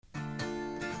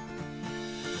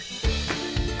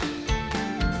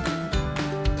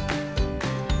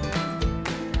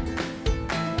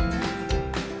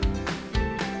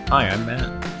Hi, I'm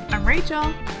Matt. I'm Rachel.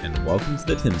 And welcome to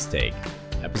the Tim's Take,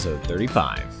 episode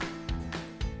 35.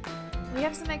 We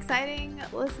have some exciting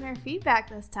listener feedback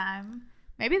this time.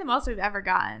 Maybe the most we've ever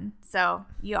gotten. So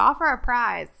you offer a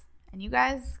prize, and you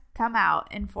guys come out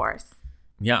in force.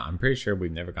 Yeah, I'm pretty sure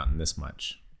we've never gotten this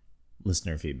much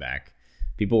listener feedback.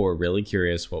 People were really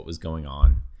curious what was going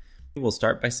on. We'll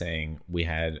start by saying we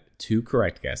had 2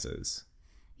 correct guesses.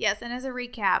 Yes, and as a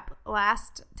recap,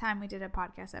 last time we did a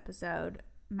podcast episode,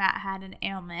 Matt had an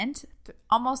ailment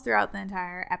almost throughout the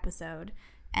entire episode.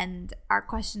 And our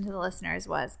question to the listeners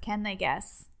was, can they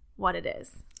guess what it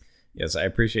is? Yes, I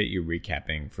appreciate you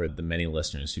recapping for the many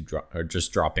listeners who are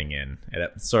just dropping in. And I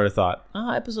sort of thought,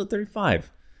 episode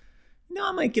 35.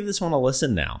 I might give this one a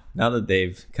listen now that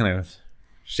they've kind of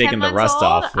shaken the rust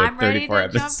off with 34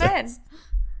 episodes.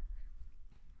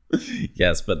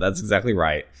 Yes, but that's exactly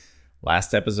right.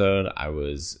 Last episode, I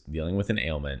was dealing with an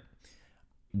ailment.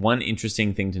 One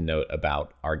interesting thing to note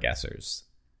about our guessers.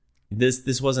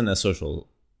 This wasn't a social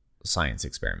science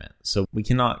experiment, so we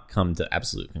cannot come to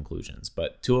absolute conclusions.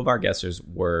 But 2 of our guessers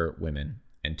were women,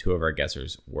 and 2 of our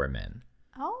guessers were men.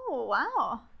 Oh,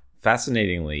 wow.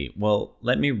 Fascinatingly, well,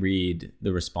 let me read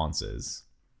the responses,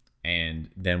 and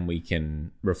then we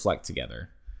can reflect together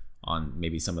on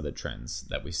maybe some of the trends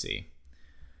that we see.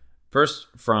 First,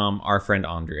 from our friend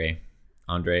Andre.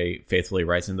 Andre faithfully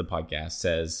writes into the podcast,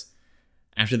 says,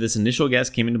 "After this initial guess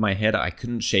came into my head, I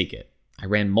couldn't shake it. I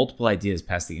ran multiple ideas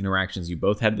past the interactions you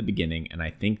both had at the beginning, and I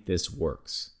think this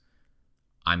works.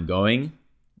 I'm going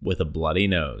with a bloody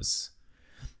nose."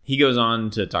 He goes on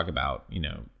to talk about,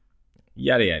 yada,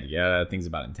 yada, yada, things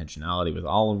about intentionality with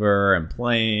Oliver and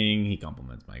playing. He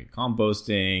compliments my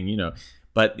composting,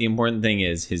 But the important thing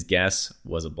is his guess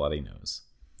was a bloody nose.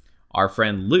 Our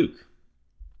friend Luke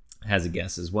has a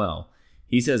guess as well.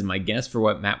 He says, my guess for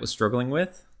what Matt was struggling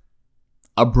with?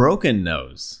 A broken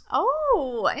nose.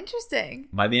 Oh, interesting.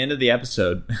 By the end of the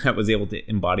episode, Matt was able to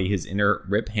embody his inner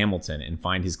Rip Hamilton and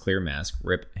find his clear mask.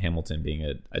 Rip Hamilton being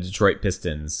a Detroit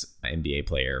Pistons NBA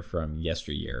player from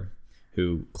yesteryear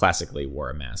who classically wore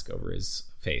a mask over his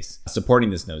face.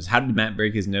 Supporting this nose. How did Matt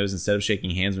break his nose? Instead of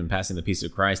shaking hands when passing the peace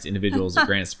of Christ, individuals at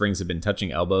Granite Springs have been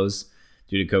touching elbows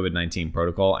due to COVID-19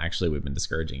 protocol. Actually, we've been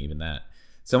discouraging even that.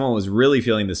 Someone was really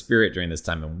feeling the spirit during this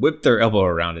time and whipped their elbow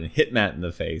around and hit Matt in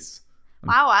the face.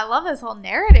 Wow, I love this whole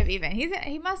narrative even.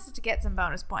 He must get some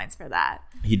bonus points for that.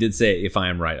 He did say, if I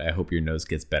am right, I hope your nose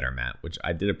gets better, Matt, which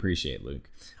I did appreciate, Luke.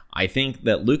 I think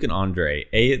that Luke and Andre,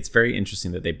 it's very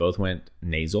interesting that they both went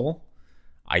nasal.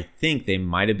 I think they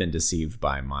might have been deceived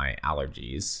by my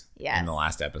allergies in the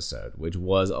last episode, which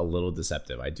was a little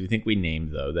deceptive. I do think we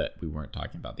named, though, that we weren't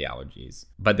talking about the allergies.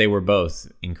 But they were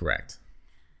both incorrect.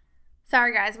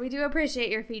 Sorry, guys. We do appreciate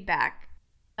your feedback.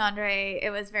 Andre, it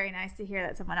was very nice to hear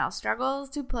that someone else struggles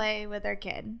to play with their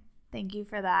kid. Thank you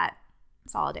for that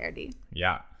solidarity.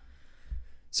 Yeah.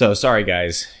 So, sorry,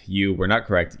 guys. You were not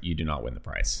correct. You do not win the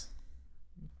prize.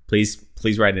 Please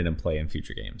write in and play in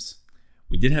future games.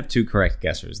 We did have 2 correct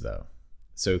guessers, though.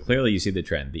 So, clearly you see the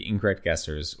trend. The incorrect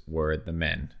guessers were the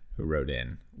men who wrote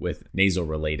in with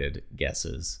nasal-related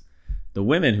guesses. The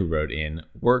women who wrote in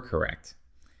were correct.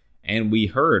 And we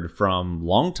heard from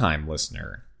longtime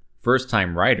listener,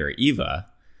 first-time writer, Eva,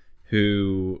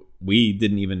 who we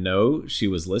didn't even know she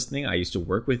was listening. I used to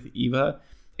work with Eva.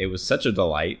 It was such a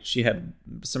delight. She had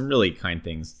some really kind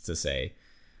things to say,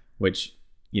 which,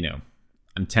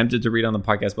 I'm tempted to read on the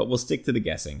podcast, but we'll stick to the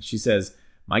guessing. She says,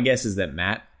 my guess is that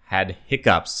Matt had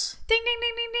hiccups ding, ding,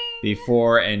 ding, ding, ding.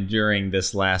 before and during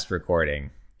this last recording.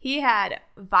 He had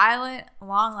violent,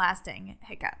 long-lasting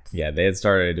hiccups. Yeah, they had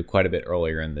started quite a bit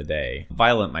earlier in the day.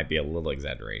 Violent might be a little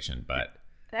exaggeration, but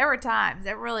there were times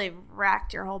it really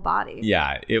racked your whole body.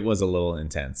 Yeah, it was a little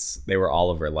intense. They were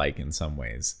Oliver-like in some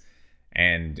ways,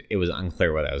 and it was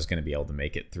unclear whether I was going to be able to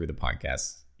make it through the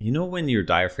podcast. When your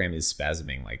diaphragm is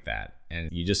spasming like that,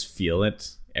 and you just feel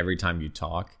it every time you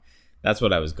talk? That's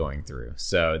what I was going through.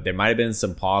 So there might have been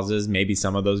some pauses. Maybe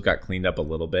some of those got cleaned up a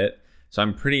little bit. So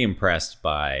I'm pretty impressed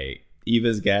by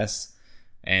Eva's guess.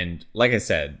 And like I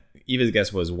said, Eva's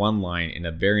guess was one line in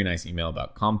a very nice email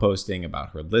about composting,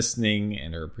 about her listening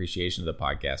and her appreciation of the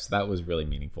podcast. So that was really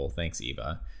meaningful. Thanks,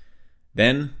 Eva.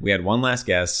 Then we had one last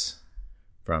guess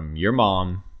from your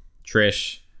mom,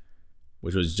 Trish,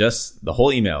 which was just, the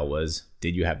whole email was,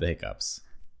 did you have the hiccups?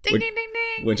 Ding, ding, ding,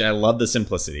 ding. Which I love the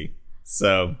simplicity.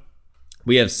 So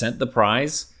we have sent the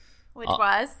prize. Which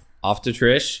was? Off to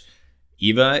Trish.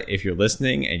 Eva, if you're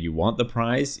listening and you want the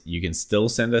prize, you can still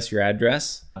send us your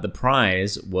address. The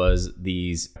prize was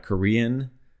these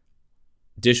Korean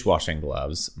dishwashing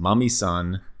gloves,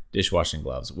 Mami-san dishwashing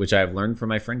gloves, which I've learned from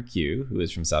my friend Q, who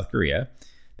is from South Korea,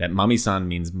 that Mami-san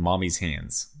means mommy's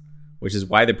hands, which is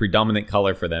why the predominant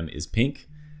color for them is pink.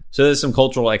 So there's some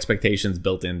cultural expectations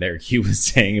built in there. Hugh was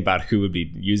saying about who would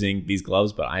be using these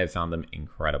gloves, but I have found them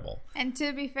incredible. And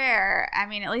to be fair, I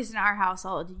mean, at least in our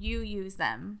household, you use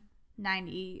them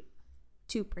 92%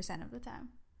 of the time.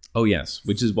 Oh, yes,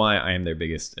 which is why I am their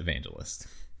biggest evangelist.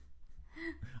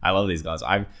 I love these gloves.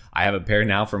 I have a pair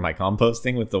now for my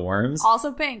composting with the worms.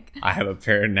 Also pink. I have a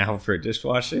pair now for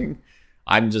dishwashing.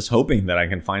 I'm just hoping that I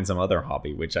can find some other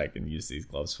hobby which I can use these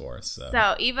gloves for.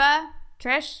 So Eva,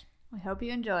 Trish, we hope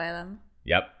you enjoy them.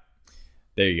 Yep.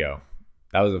 There you go.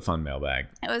 That was a fun mailbag.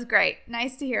 It was great.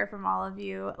 Nice to hear from all of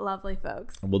you lovely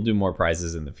folks. We'll do more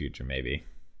prizes in the future, maybe.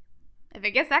 If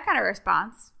it gets that kind of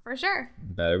response, for sure.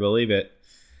 Better believe it.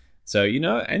 So,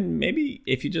 and maybe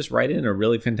if you just write in a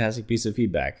really fantastic piece of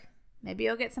feedback. Maybe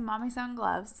you'll get some Mami-san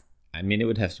gloves. I mean, it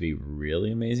would have to be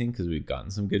really amazing because we've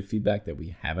gotten some good feedback that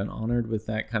we haven't honored with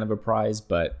that kind of a prize.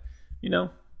 But,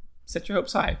 set your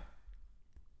hopes high.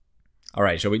 All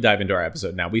right, shall we dive into our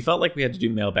episode now? We felt like we had to do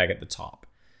mailbag at the top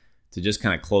to just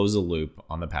kind of close the loop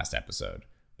on the past episode.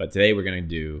 But today we're going to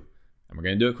do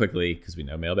it quickly because we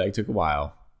know mailbag took a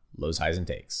while, lows, highs, and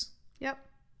takes. Yep.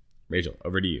 Rachel,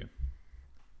 over to you.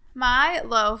 My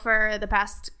low for the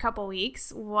past couple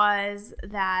weeks was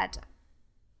that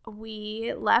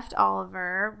we left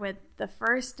Oliver with the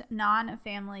first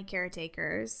non-family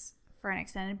caretakers for an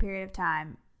extended period of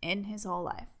time in his whole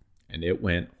life. And it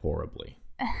went horribly.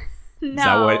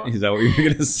 No. Is that what you were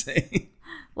going to say?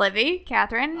 Livy,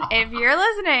 Catherine, if you're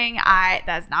listening,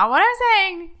 that's not what I'm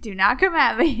saying. Do not come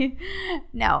at me.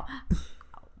 No.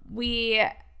 We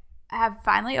have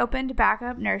finally opened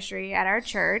backup nursery at our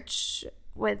church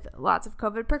with lots of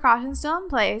COVID precautions still in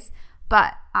place,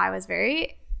 but I was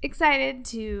very excited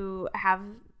to have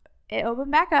it open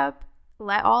back up,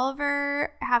 let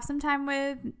Oliver have some time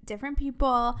with different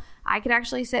people. I could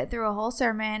actually sit through a whole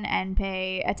sermon and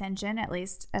pay attention, at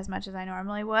least as much as I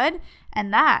normally would,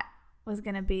 and that was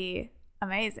going to be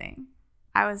amazing.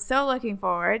 I was so looking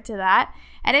forward to that,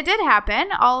 and it did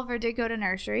happen. Oliver did go to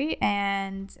nursery,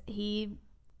 and he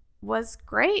was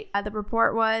great. The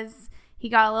report was he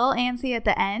got a little antsy at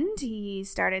the end. He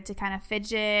started to kind of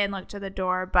fidget and look to the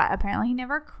door, but apparently he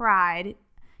never cried.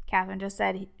 Catherine just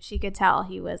said she could tell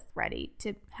he was ready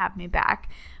to have me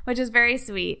back, which is very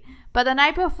sweet. But the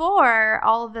night before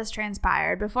all of this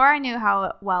transpired, before I knew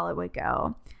how well it would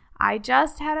go, I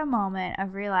just had a moment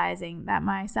of realizing that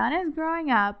my son is growing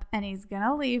up and he's going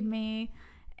to leave me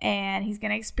and he's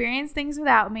going to experience things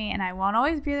without me, and I won't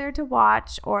always be there to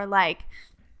watch or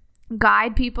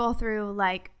guide people through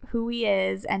who he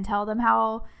is and tell them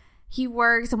how he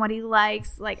works and what he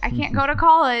likes. I can't go to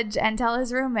college and tell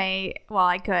his roommate. Well,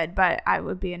 I could, but I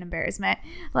would be an embarrassment.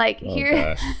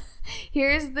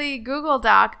 Here's the Google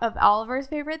Doc of Oliver's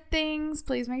favorite things.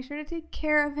 Please make sure to take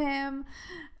care of him.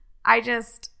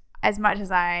 As much as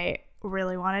I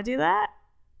really want to do that,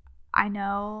 I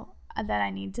know that I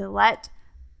need to let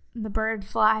the bird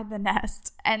fly the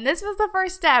nest. And this was the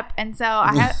first step. And so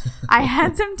I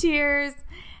had some tears,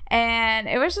 and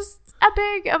it was just a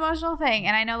big emotional thing.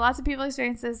 And I know lots of people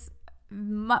experience this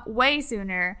way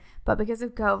sooner, but because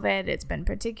of COVID, it's been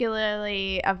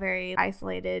particularly a very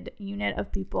isolated unit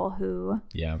of people who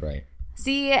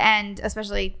see and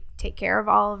especially take care of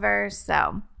Oliver.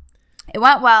 So it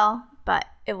went well, but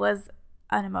it was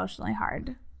an emotionally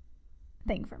hard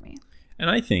thing for me.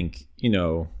 And I think,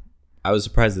 I was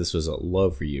surprised this was a low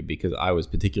for you because I was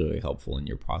particularly helpful in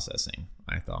your processing,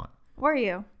 I thought. Were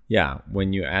you? Yeah.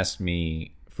 When you asked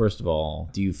me, first of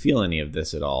all, do you feel any of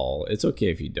this at all? It's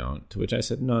okay if you don't. To which I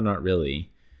said, no, not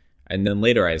really. And then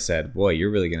later I said, boy,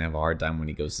 you're really going to have a hard time when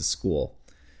he goes to school.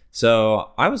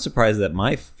 So I was surprised that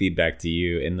my feedback to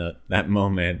you in that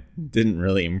moment didn't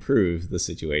really improve the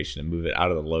situation and move it out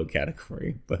of the low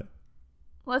category. But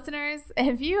listeners,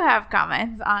 if you have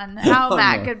comments on how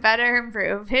Matt could better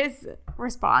improve his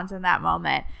response in that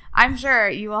moment, I'm sure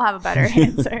you will have a better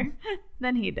answer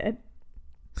than he did.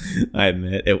 I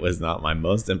admit it was not my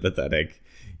most empathetic.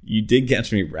 You did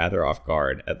catch me rather off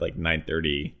guard at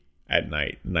 9:30 at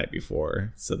night, the night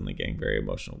before, suddenly getting very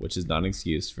emotional, which is not an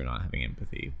excuse for not having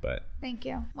empathy. But thank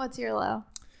you. What's your low?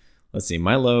 Let's see.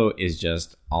 My low is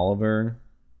just Oliver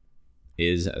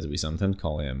is, as we sometimes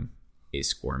call him, a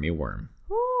squirmy worm.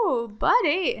 Ooh,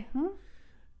 buddy.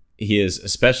 He is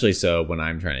especially so when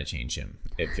I'm trying to change him,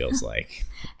 it feels like.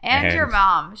 and your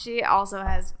mom. She also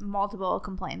has multiple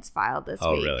complaints filed this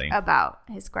week about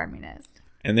his squirminess.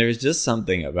 And there's just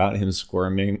something about him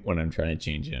squirming when I'm trying to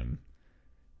change him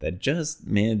that just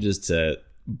manages to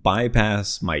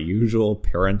bypass my usual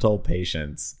parental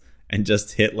patience and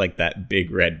just hit like that big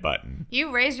red button.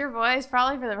 You raised your voice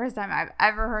probably for the first time I've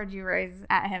ever heard you raise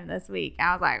at him this week.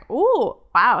 I was like, ooh,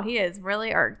 wow, he is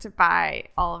really irked by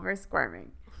Oliver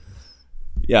squirming.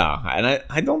 Yeah, and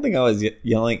I don't think I was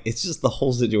yelling. It's just the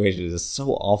whole situation is just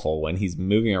so awful when he's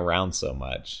moving around so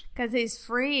much. Because he's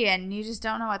free and you just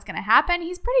don't know what's going to happen.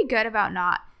 He's pretty good about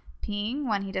not peeing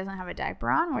when he doesn't have a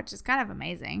diaper on, which is kind of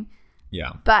amazing.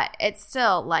 Yeah. But it's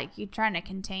still like you're trying to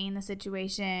contain the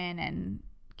situation and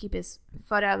keep his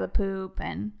foot out of the poop.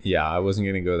 And yeah, I wasn't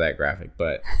going to go that graphic,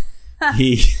 but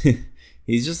he's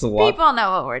just a lot. People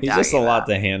know what we're talking about. He's just a lot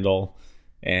to handle.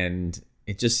 And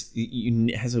it just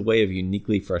has a way of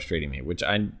uniquely frustrating me, which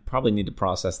I probably need to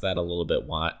process that a little bit.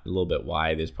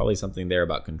 Why there's probably something there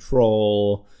about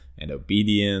control and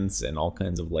obedience and all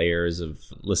kinds of layers of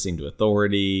listening to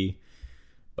authority.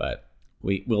 But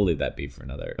we'll leave that be for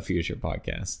another future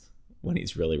podcast when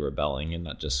he's really rebelling and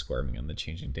not just squirming on the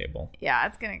changing table. Yeah,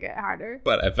 it's gonna get harder.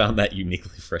 But I found that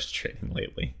uniquely frustrating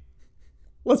lately.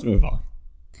 Let's move on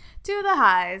to the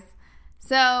highs.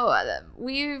 So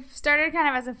we've started kind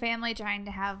of as a family trying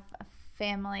to have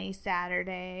family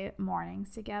Saturday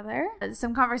mornings together.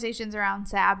 Some conversations around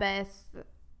Sabbath.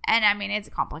 And I mean, it's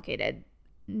complicated.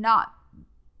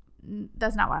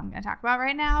 That's not what I'm going to talk about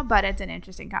right now, but it's an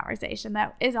interesting conversation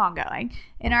that is ongoing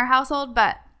in our household.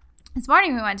 But this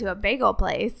morning we went to a bagel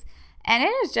place, and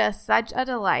it is just such a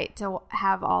delight to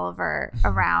have Oliver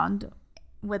around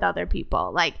with other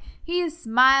people. Like, he is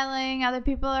smiling, other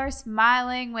people are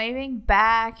smiling, waving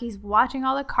back. He's watching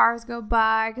all the cars go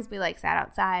by because we like sat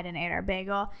outside and ate our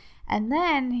bagel. And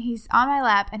then he's on my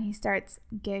lap and he starts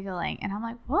giggling. And I'm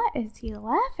like, what is he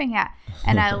laughing at?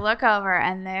 And I look over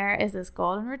and there is this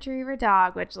golden retriever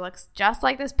dog, which looks just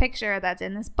like this picture that's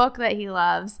in this book that he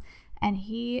loves. And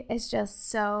he is just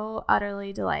so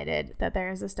utterly delighted that there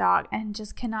is this dog and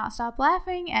just cannot stop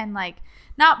laughing and like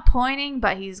not pointing,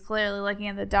 but he's clearly looking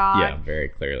at the dog. Yeah, very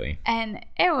clearly. And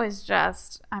it was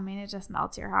just, I mean, it just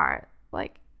melts your heart.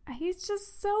 Like, he's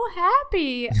just so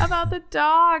happy about the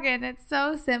dog, and it's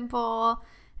so simple,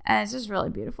 and it's just really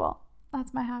beautiful.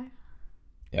 That's my high.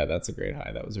 Yeah, that's a great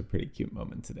high. That was a pretty cute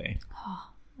moment today.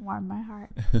 Oh, warmed my heart.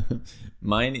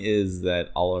 Mine is that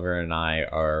Oliver and I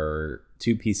are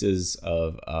two pieces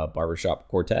of a barbershop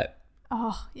quartet.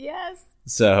 Oh, yes.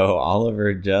 So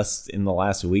Oliver, just in the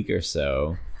last week or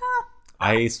so,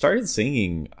 I started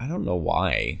singing, I don't know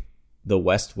why, the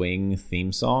West Wing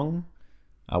theme song.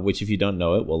 Which, if you don't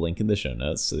know it, we'll link in the show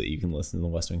notes so that you can listen to the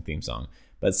West Wing theme song.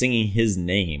 But singing his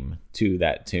name to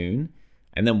that tune.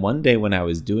 And then one day when I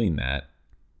was doing that,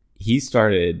 he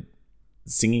started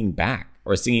singing back,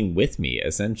 or singing with me,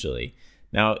 essentially.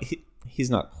 Now, he's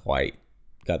not quite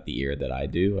got the ear that I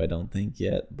do, I don't think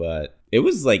yet. But it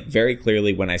was like very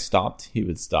clearly when I stopped, he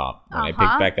would stop. When I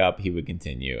picked back up, he would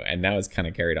continue. And now it's kind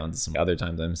of carried on to some other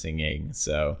times I'm singing.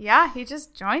 So yeah, he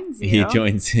just joins you. He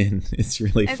joins in. It's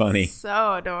really funny. It's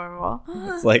so adorable.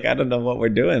 It's like, I don't know what we're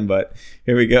doing, but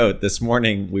here we go. This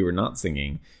morning we were not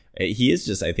singing. He is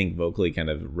just, I think, vocally kind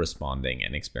of responding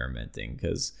and experimenting,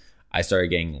 because I started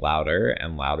getting louder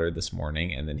and louder this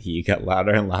morning, and then he got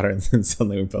louder and louder, and then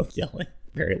suddenly we're both yelling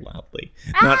very loudly.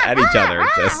 Not at each other,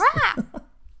 just...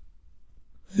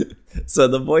 So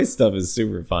the voice stuff is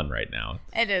super fun right now.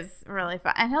 It is really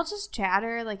fun. And he'll just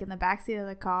chatter like in the backseat of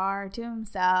the car to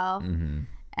himself. Mm-hmm.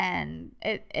 And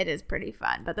it is pretty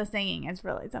fun. But the singing is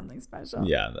really something special.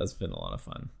 Yeah, that's been a lot of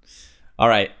fun. All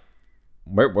right.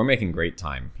 We're making great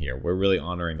time here. We're really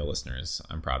honoring the listeners.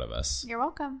 I'm proud of us. You're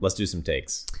welcome. Let's do some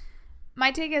takes.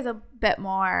 My take is a bit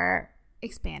more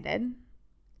expanded.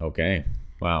 Okay.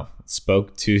 Wow.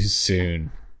 Spoke too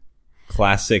soon.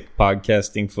 Classic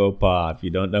podcasting faux pas. If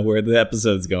you don't know where the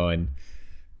episode's going,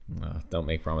 don't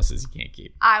make promises you can't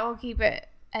keep. I will keep it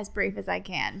as brief as I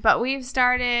can. But we've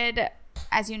started,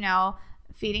 as you know,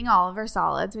 feeding Oliver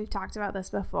solids. We've talked about this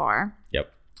before.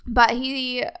 Yep. But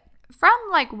from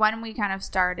like when we kind of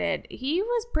started, he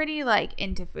was pretty like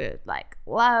into food, like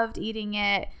loved eating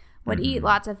it, would eat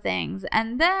lots of things.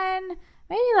 And then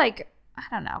maybe like, I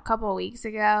don't know, a couple of weeks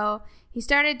ago, he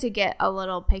started to get a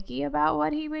little picky about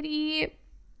what he would eat.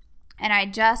 And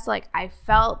I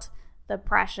felt the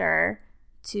pressure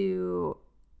to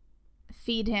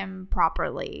feed him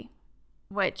properly,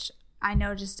 which I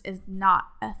know just is not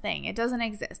a thing. It doesn't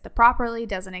exist. The properly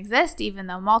doesn't exist, even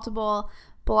though multiple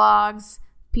blogs,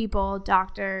 people,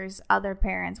 doctors, other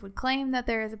parents would claim that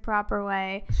there is a proper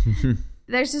way.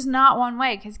 There's just not one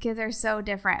way because kids are so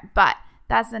different. But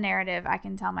that's the narrative I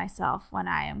can tell myself when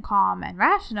I am calm and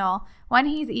rational. When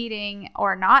he's eating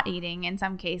or not eating in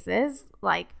some cases,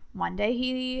 like One day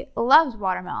he loves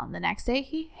watermelon. The next day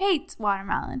he hates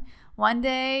watermelon. One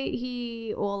day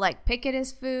he will like pick at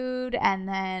his food, and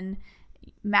then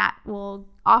Matt will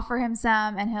offer him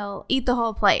some and he'll eat the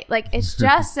whole plate. Like, it's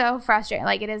just so frustrating.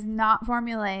 Like, it is not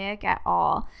formulaic at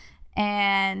all.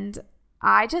 And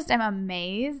I just am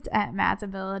amazed at Matt's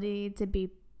ability to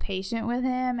be patient with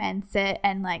him and sit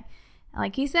and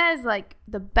like he says, like,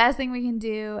 the best thing we can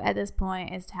do at this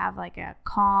point is to have like a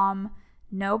calm,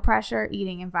 no pressure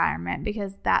eating environment,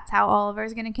 because that's how Oliver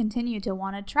is going to continue to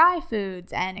want to try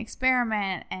foods and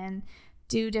experiment and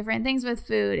do different things with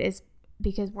food, is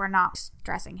because we're not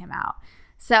stressing him out.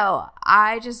 So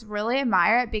I just really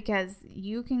admire it, because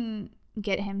you can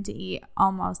get him to eat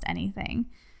almost anything.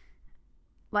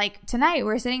 Like tonight,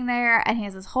 we're sitting there and he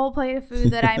has this whole plate of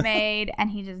food that I made,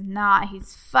 and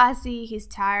he's fussy, he's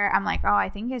tired. I'm like, oh, I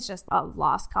think it's just a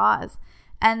lost cause.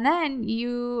 And then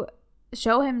you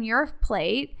show him your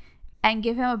plate and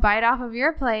give him a bite off of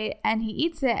your plate, and he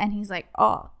eats it and he's like,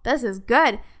 oh, this is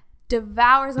good.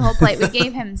 Devours the whole plate. We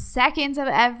gave him seconds of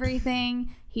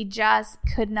everything. He just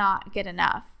could not get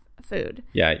enough food.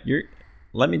 Yeah,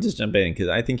 let me just jump in, because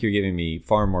I think you're giving me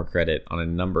far more credit on a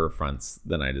number of fronts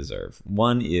than I deserve.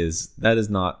 One is, that is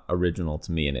not original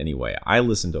to me in any way. I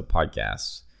listened to a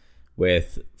podcast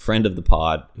with friend of the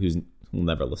pod, who'll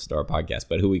never listen to our podcast,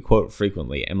 but who we quote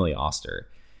frequently, Emily Oster.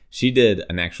 She did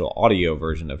an actual audio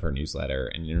version of her newsletter,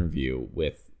 an interview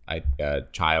with a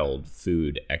child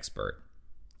food expert.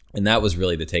 And that was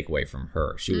really the takeaway from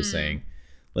her. She was saying,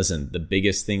 listen, the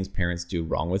biggest things parents do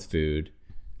wrong with food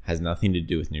has nothing to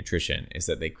do with nutrition. Is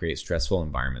that they create stressful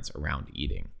environments around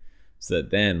eating. So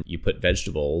that then you put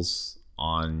vegetables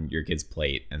on your kid's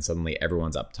plate and suddenly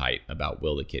everyone's uptight about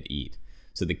will the kid eat.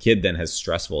 So the kid then has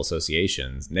stressful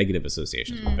associations, negative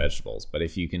associations with vegetables. But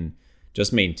if you can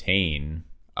just maintain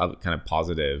a kind of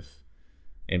positive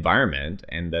environment,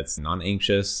 and that's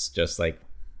non-anxious, just like,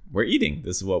 we're eating,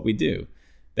 this is what we do,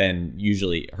 then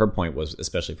usually, her point was,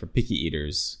 especially for picky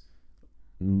eaters,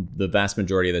 the vast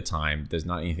majority of the time, there's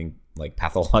not anything like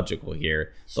pathological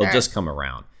here. Sure. They'll just come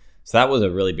around. So that was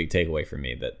a really big takeaway for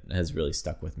me that has really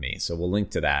stuck with me. So we'll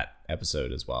link to that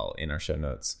episode as well in our show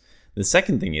notes. The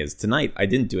second thing is, tonight, I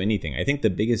didn't do anything. I think the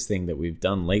biggest thing that we've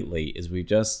done lately is we've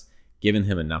just given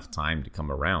him enough time to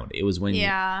come around. It was when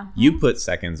you put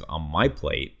seconds on my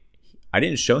plate. I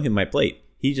didn't show him my plate.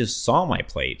 He just saw my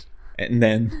plate. And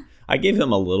then I gave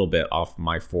him a little bit off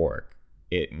my fork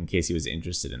in case he was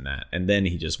interested in that. And then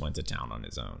he just went to town on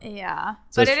his own. Yeah.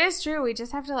 So but it is true. We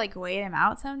just have to like wait him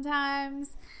out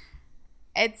sometimes.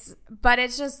 It's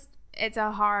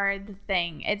a hard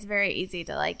thing. It's very easy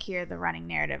to like hear the running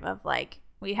narrative of like,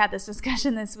 we had this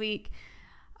discussion this week.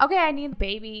 Okay, I need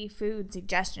baby food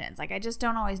suggestions. Like, I just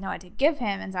don't always know what to give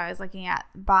him. And so I was looking at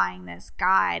buying this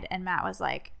guide, and Matt was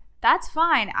like, that's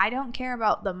fine. I don't care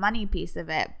about the money piece of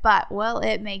it, but will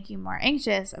it make you more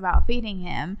anxious about feeding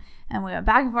him? And we went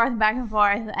back and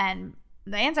forth, and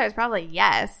the answer is probably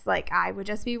yes. Like, I would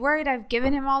just be worried I've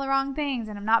given him all the wrong things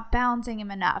and I'm not balancing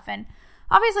him enough. And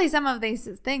obviously some of these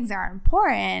things are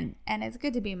important and it's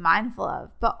good to be mindful of,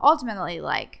 but ultimately,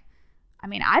 like, I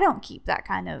mean, I don't keep that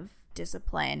kind of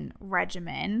discipline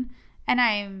regimen, and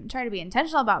I try to be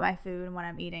intentional about my food and what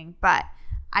I'm eating, but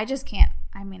I just can't.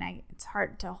 I mean, it's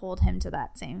hard to hold him to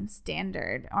that same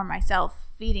standard, or myself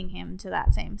feeding him to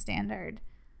that same standard.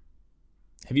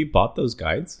 Have you bought those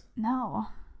guides? No.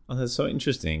 Oh, that's so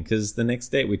interesting, because the next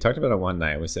day we talked about it one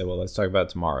night. We said, well, let's talk about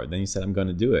it tomorrow. Then you said, I'm going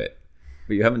to do it,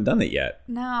 but you haven't done it yet.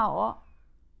 No,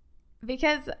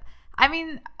 because I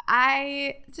mean,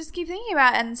 I just keep thinking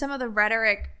about it, and some of the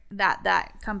rhetoric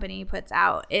that company puts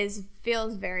out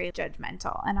feels very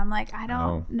judgmental, and I'm like, I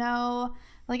don't know.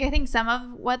 Like, I think some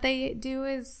of what they do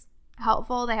is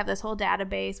helpful. They have this whole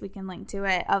database, we can link to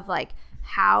it, of like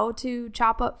how to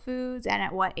chop up foods and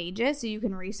at what ages, so you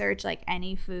can research like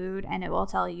any food and it will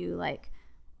tell you like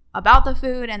about the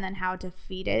food and then how to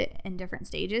feed it in different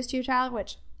stages to your child,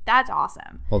 which that's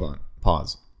awesome. Hold on,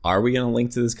 pause. Are we going to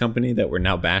link to this company that we're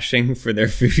now bashing for their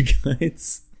food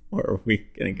guides? Or are we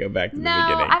going to go back to the beginning?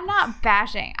 No, I'm not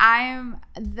bashing. I'm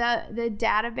the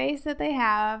database that they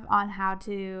have on how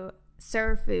to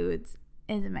serve foods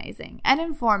is amazing and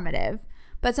informative.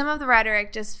 But some of the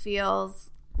rhetoric just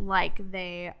feels like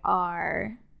they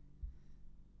are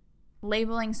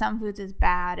labeling some foods as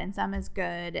bad and some as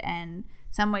good, and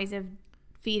some ways of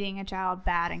feeding a child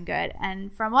bad and good.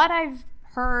 And from what I've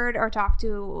heard or talked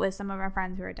to with some of our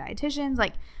friends who are dietitians,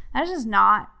 like, that's just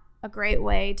not a great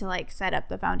way to like set up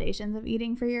the foundations of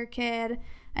eating for your kid.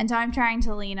 And so I'm trying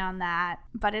to lean on that,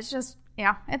 but it's just,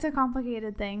 it's a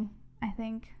complicated thing, I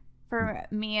think, for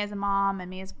me as a mom and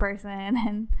me as a person.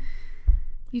 And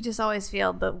You just always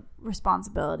feel the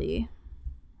responsibility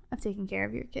of taking care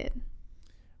of your kid.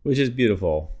 Which is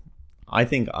beautiful. I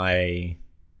think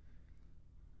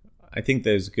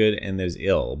there's good and there's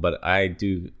ill, but I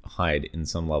do hide in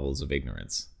some levels of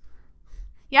ignorance.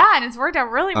 Yeah, and it's worked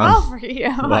out really well for you.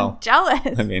 Well, I'm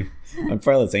jealous. I mean, I'm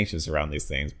far less anxious around these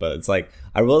things, but it's like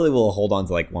I really will hold on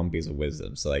to like one piece of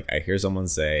wisdom. So like I hear someone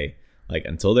say like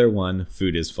until they're one,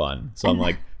 food is fun. So I'm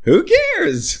like, who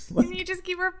cares? And you just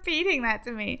keep repeating that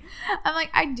to me. I'm like,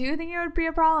 I do think it would be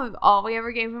a problem if all we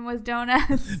ever gave him was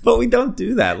donuts. But we don't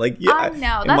do that. Like, yeah, I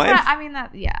know. That's what I mean.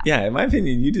 That yeah. Yeah, in my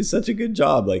opinion, you do such a good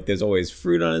job. Like, there's always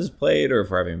fruit on his plate, or if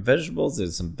we're having vegetables,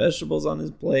 there's some vegetables on his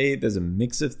plate. There's a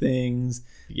mix of things.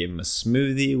 We gave him a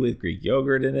smoothie with Greek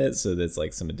yogurt in it, so that's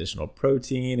like some additional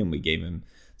protein. And we gave him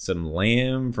some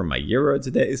lamb from my gyro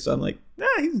today. So I'm like,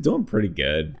 he's doing pretty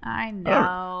good. I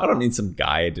know. I don't need some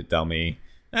guide to tell me.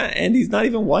 And he's not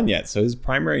even one yet, so his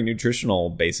primary nutritional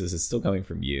basis is still coming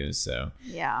from you. So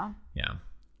yeah.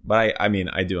 But I mean,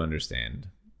 I do understand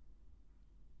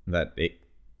that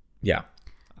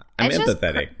I'm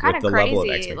empathetic with the level of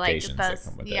expectations that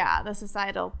come with it. Yeah, the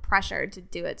societal pressure to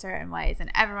do it certain ways,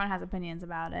 and everyone has opinions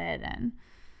about it. And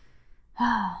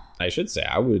I should say,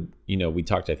 we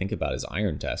talked, I think, about his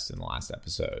iron test in the last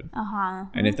episode. Uh-huh.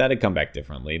 And if that had come back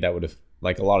differently, that would have,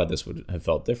 like, a lot of this would have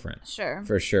felt different. Sure.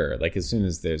 For sure. Like, as soon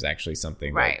as there's actually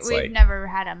something that's We've never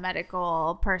had a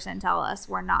medical person tell us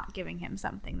we're not giving him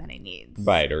something that he needs.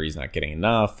 Right, or he's not getting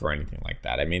enough or anything like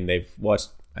that. I mean,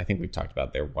 I think we've talked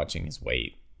about they're watching his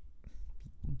weight.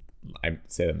 I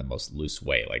say that in the most loose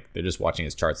way. Like, they're just watching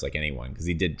his charts like anyone, because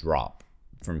he did drop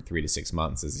from 3 to 6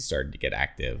 months as he started to get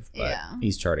active, but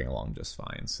he's charting along just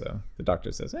fine. So the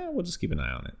doctor says, we'll just keep an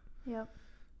eye on it. Yep.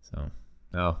 So,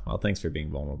 well, thanks for being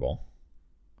vulnerable.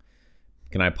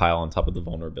 Can I pile on top of the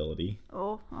vulnerability?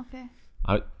 Oh, okay.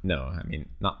 No, I mean,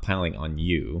 not piling on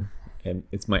you. And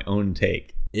it's my own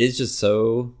take. It is just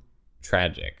so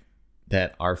tragic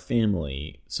that our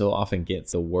family so often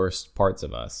gets the worst parts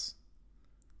of us.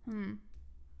 And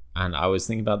I was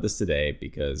thinking about this today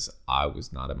because I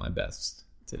was not at my best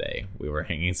today. We were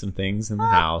hanging some things in the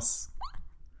house,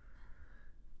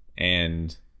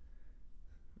 and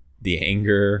the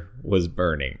anger was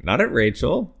burning. Not at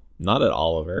Rachel, not at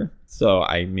Oliver. So,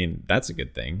 I mean, that's a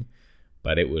good thing.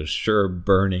 But it was sure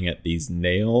burning at these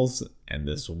nails and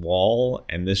this wall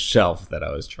and this shelf that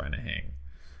I was trying to hang.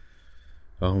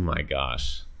 Oh my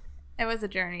gosh. It was a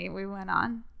journey we went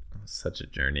on. It was such a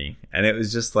journey. And it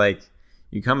was just like,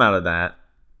 you come out of that,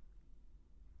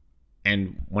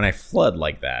 and when I flood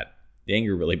like that, the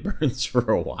anger really burns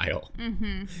for a while.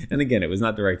 Mm-hmm. And again, it was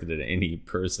not directed at any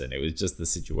person. It was just the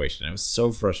situation. It was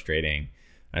so frustrating.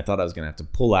 I thought I was going to have to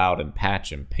pull out and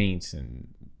patch and paint and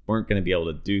weren't going to be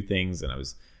able to do things. And I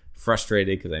was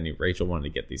frustrated because I knew Rachel wanted to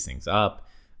get these things up.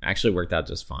 It actually worked out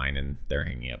just fine, and they're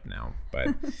hanging up now.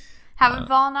 But haven't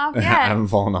fallen off yet. I haven't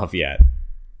fallen off yet.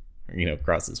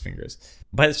 Cross his fingers.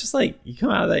 But it's just like, you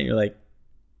come out of that and you're like,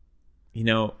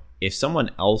 if someone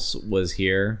else was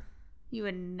here, you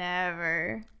would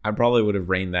never. I probably would have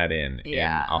reined that in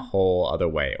a whole other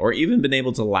way, or even been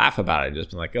able to laugh about it. Just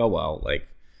been like, oh, well, like,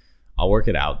 I'll work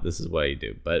it out. This is what you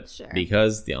do. But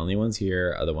because the only ones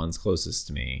here are the ones closest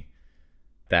to me,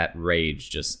 that rage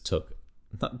just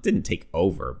didn't take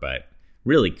over, but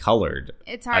really colored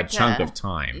a chunk of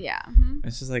time. Yeah. Mm-hmm.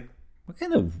 It's just like, what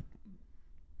kind of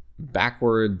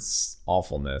backwards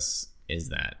awfulness is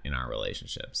that in our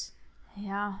relationships?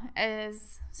 Yeah, it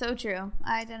is so true.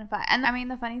 I identify. And I mean,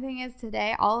 the funny thing is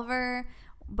today, Oliver,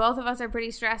 both of us are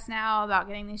pretty stressed now about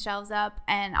getting these shelves up,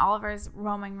 and Oliver's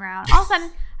roaming around. All of a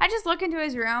sudden, I just look into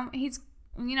his room. He's,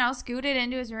 scooted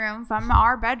into his room from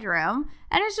our bedroom,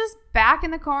 and it's just back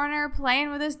in the corner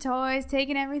playing with his toys,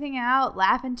 taking everything out,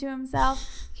 laughing to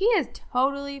himself. He is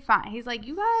totally fine. He's like,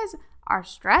 you guys are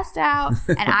stressed out,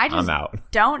 and I just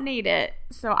don't need it.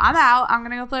 So I'm out. I'm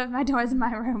going to go play with my toys in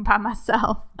my room by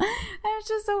myself. And it's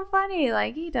just so funny.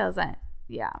 Like, he doesn't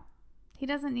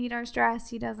need our stress.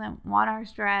 He doesn't want our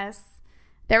stress.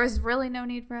 There was really no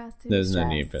need for us to There's no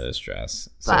need for the stress.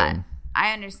 But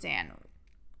I understand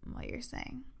what you're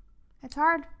saying. It's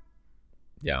hard.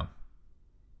 Yeah.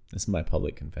 This is my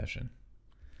public confession.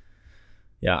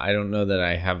 Yeah, I don't know that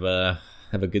I have a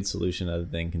good solution other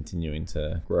than continuing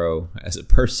to grow as a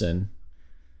person.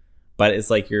 But it's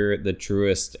like the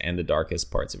truest and the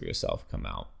darkest parts of yourself come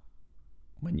out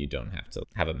when you don't have to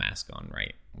have a mask on,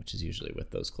 right? Which is usually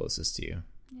with those closest to you.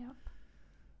 Yep.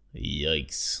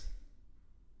 Yikes.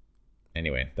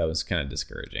 Anyway, that was kind of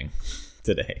discouraging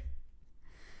today.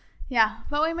 Yeah,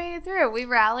 but we made it through. We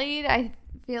rallied, I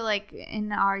feel like,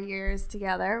 in our years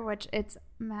together, which it's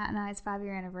Matt and I's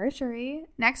 5-year anniversary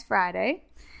next Friday.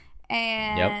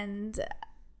 And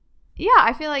yeah,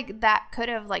 I feel like that could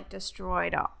have like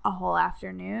destroyed a whole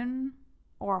afternoon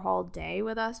or a whole day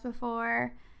with us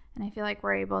before. And I feel like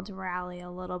we're able to rally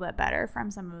a little bit better from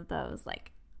some of those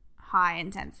like high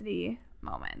intensity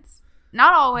moments.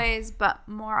 Not always, but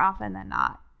more often than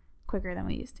not, quicker than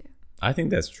we used to. I think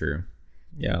that's true.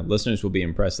 Yeah, listeners will be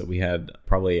impressed that we had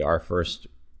probably our first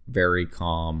very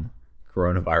calm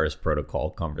coronavirus protocol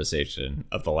conversation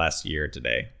of the last year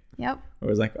today. Yep. It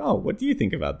was like, oh, what do you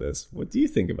think about this? What do you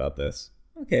think about this?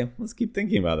 Okay, let's keep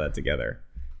thinking about that together.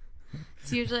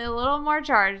 It's usually a little more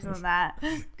charged than that.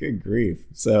 Good grief.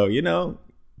 So,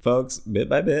 folks, bit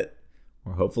by bit,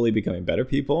 we're hopefully becoming better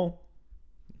people,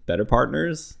 better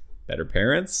partners, better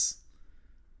parents,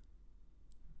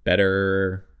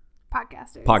 better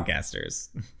podcasters.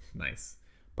 Nice.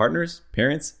 Partners,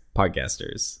 parents,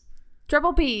 podcasters.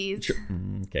 Triple P's.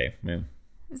 Okay, man.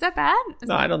 Is that bad?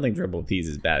 I don't think triple P's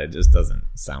is bad. It just doesn't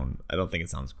sound, I don't think it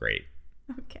sounds great.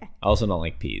 Okay. I also don't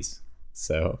like peas.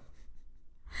 So.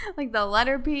 Like the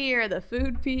letter P or the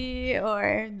food P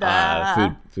or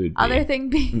the food P. Other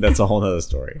thing P. That's a whole nother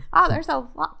story. Oh, there's a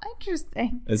lot.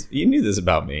 Interesting. You knew this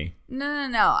about me.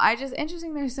 No.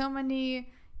 Interesting. There's so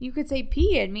many. You could say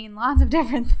P and mean lots of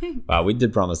different things. Wow, we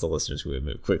did promise the listeners we would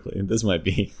move quickly. This might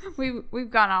be. We've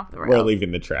gone off the rails. We're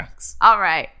leaving the tracks. All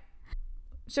right.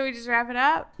 Should we just wrap it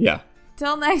up? Yeah.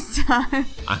 Till next time.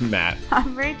 I'm Matt.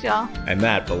 I'm Rachel. And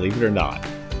that, believe it or not,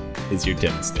 is your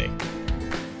dim steak.